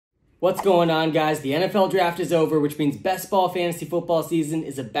What's going on, guys? The NFL draft is over, which means best ball fantasy football season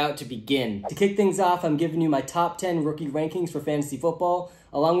is about to begin. To kick things off, I'm giving you my top 10 rookie rankings for fantasy football,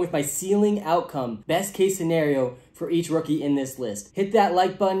 along with my ceiling outcome, best case scenario for each rookie in this list. Hit that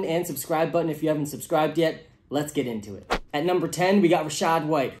like button and subscribe button if you haven't subscribed yet. Let's get into it. At number 10, we got Rachaad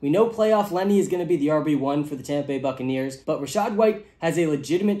White. We know playoff Lenny is going to be the RB1 for the Tampa Bay Buccaneers, but Rachaad White has a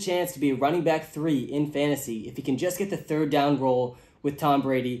legitimate chance to be a running back 3 in fantasy if he can just get the third down role with Tom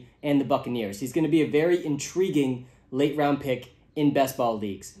Brady and the Buccaneers. He's going to be a very intriguing late round pick in best ball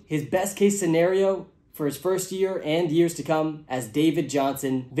leagues. His best case scenario for his first year and years to come as David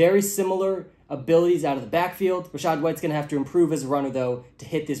Johnson. Very similar abilities out of the backfield. Rachaad White's going to have to improve as a runner, though, to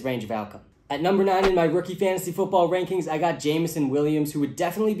hit this range of outcome. At number 9 in my rookie fantasy football rankings, I got Jameson Williams, who would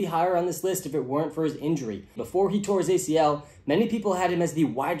definitely be higher on this list if it weren't for his injury. Before he tore his ACL, many people had him as the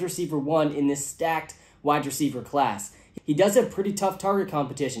wide receiver 1 in this stacked wide receiver class. He does have pretty tough target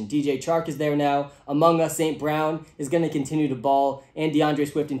competition. DJ Chark is there now. Among Us, St. Brown is going to continue to ball, and DeAndre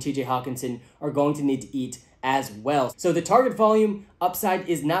Swift and TJ Hawkinson are going to need to eat as well. So the target volume upside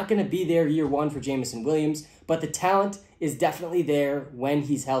is not going to be there year 1 for Jameson Williams, but the talent is definitely there when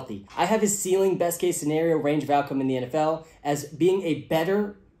he's healthy. I have his ceiling best case scenario range of outcome in the NFL as being a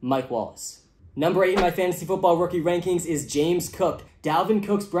better Mike Wallace. Number 8 in my fantasy football rookie rankings is James Cook. Dalvin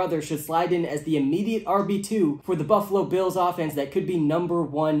Cook's brother should slide in as the immediate RB2 for the Buffalo Bills offense that could be number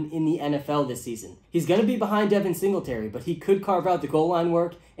 1 in the NFL this season. He's going to be behind Devin Singletary, but he could carve out the goal line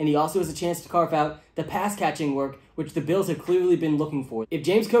work, and he also has a chance to carve out the pass catching work, which the Bills have clearly been looking for. If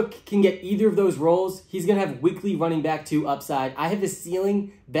James Cook can get either of those roles, he's going to have weekly running back 2 upside. I have his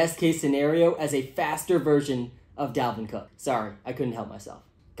ceiling best case scenario as a faster version of Dalvin Cook. Sorry, I couldn't help myself.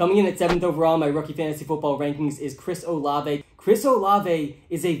 Coming in at 7th overall in my rookie fantasy football rankings is Chris Olave. Chris Olave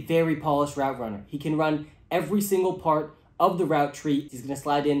is a very polished route runner. He can run every single part of the route tree. He's going to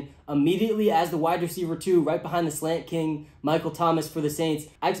slide in immediately as the wide receiver 2, right behind the slant king, Michael Thomas for the Saints.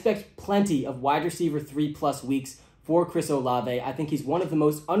 I expect plenty of wide receiver 3+ weeks for Chris Olave. I think he's one of the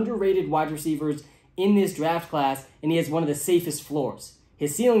most underrated wide receivers in this draft class, and he has one of the safest floors.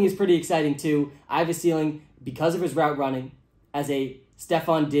 His ceiling is pretty exciting too. I have a ceiling because of his route running as a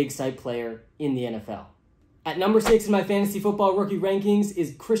Stephon Diggs type player in the NFL. At number 6 in my fantasy football rookie rankings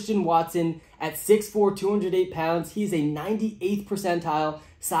is Christian Watson. At 6'4", 208 pounds, he's a 98th percentile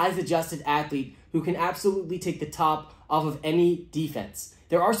size-adjusted athlete who can absolutely take the top off of any defense.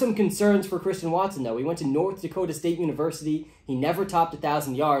 There are some concerns for Christian Watson, though. He went to North Dakota State University. He never topped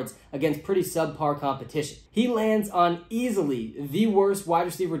 1,000 yards against pretty subpar competition. He lands on easily the worst wide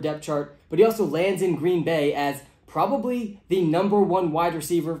receiver depth chart, but he also lands in Green Bay as probably the number 1 wide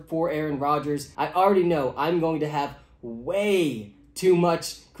receiver for Aaron Rodgers. I already know I'm going to have way too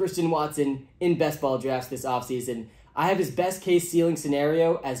much Christian Watson in best ball drafts this offseason. I have his best case ceiling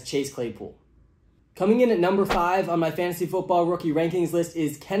scenario as Chase Claypool. Coming in at number 5 on my fantasy football rookie rankings list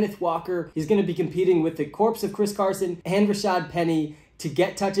is Kenneth Walker. He's going to be competing with the corpse of Chris Carson and Rashad Penny to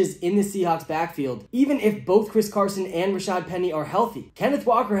get touches in the Seahawks backfield, even if both Chris Carson and Rashad Penny are healthy. Kenneth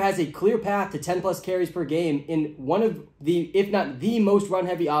Walker has a clear path to 10+ carries per game in one of the, if not the most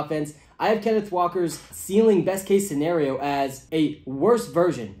run-heavy offense. I have Kenneth Walker's ceiling best case scenario as a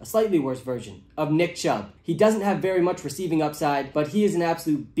slightly worse version of Nick Chubb. He doesn't have very much receiving upside, but he is an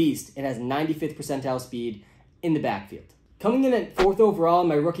absolute beast and has 95th percentile speed in the backfield. Coming in at 4th overall in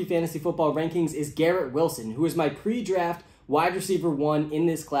my rookie fantasy football rankings is Garrett Wilson, who is my pre-draft wide receiver 1 in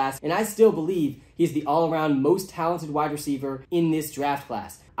this class, and I still believe he's the all-around most talented wide receiver in this draft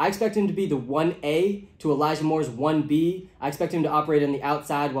class. I expect him to be the 1A to Elijah Moore's 1B. I expect him to operate on the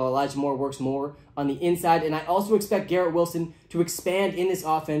outside while Elijah Moore works more on the inside, and I also expect Garrett Wilson to expand in this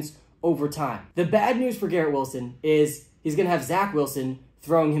offense over time. The bad news for Garrett Wilson is he's going to have Zach Wilson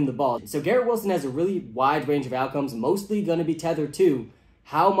throwing him the ball. So Garrett Wilson has a really wide range of outcomes, mostly going to be tethered to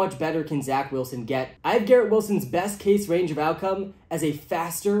how much better can Zach Wilson get. I have Garrett Wilson's best case range of outcome as a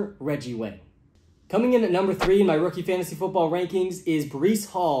faster Reggie Wayne. Coming in at number 3 in my rookie fantasy football rankings is Breece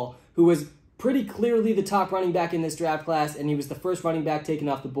Hall, who was pretty clearly the top running back in this draft class, and he was the first running back taken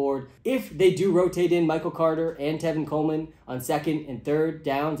off the board. If they do rotate in Michael Carter and Tevin Coleman on 2nd and 3rd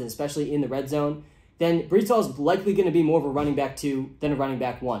downs, and especially in the red zone, then Breece Hall is likely going to be more of a running back 2 than a running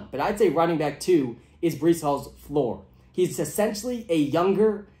back 1. But I'd say running back 2 is Breece Hall's floor. He's essentially a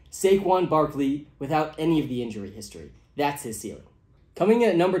younger Saquon Barkley without any of the injury history. That's his ceiling. Coming in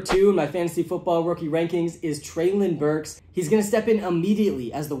at number 2 in my fantasy football rookie rankings is Treylon Burks. He's going to step in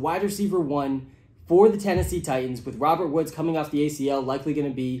immediately as the wide receiver 1 for the Tennessee Titans, with Robert Woods coming off the ACL likely going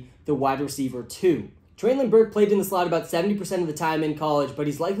to be the wide receiver 2. Treylon Burks played in the slot about 70% of the time in college, but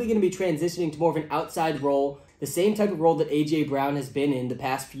he's likely going to be transitioning to more of an outside role the same type of role that A.J. Brown has been in the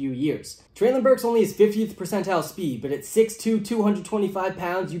past few years. Traylon Burks only has 50th percentile speed, but at 6'2", 225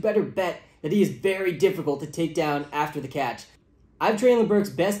 pounds, you better bet that he is very difficult to take down after the catch. I have Traylon Burks'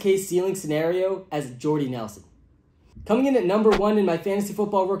 best case ceiling scenario as Jordy Nelson. Coming in at number 1 in my fantasy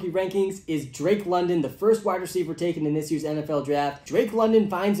football rookie rankings is Drake London, the first wide receiver taken in this year's NFL draft. Drake London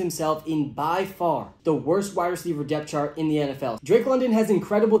finds himself in, by far, the worst wide receiver depth chart in the NFL. Drake London has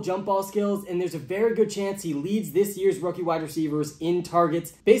incredible jump ball skills, and there's a very good chance he leads this year's rookie wide receivers in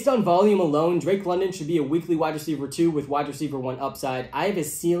targets. Based on volume alone, Drake London should be a weekly wide receiver 2 with wide receiver 1 upside. I have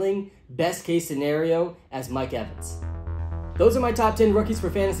his ceiling, best case scenario, as Mike Evans. Those are my top 10 rookies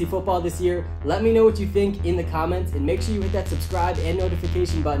for fantasy football this year. Let me know what you think in the comments, and make sure you hit that subscribe and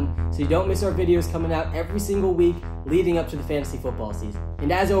notification button so you don't miss our videos coming out every single week leading up to the fantasy football season.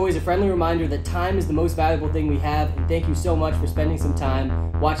 And as always, a friendly reminder that time is the most valuable thing we have, and thank you so much for spending some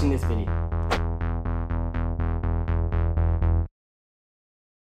time watching this video.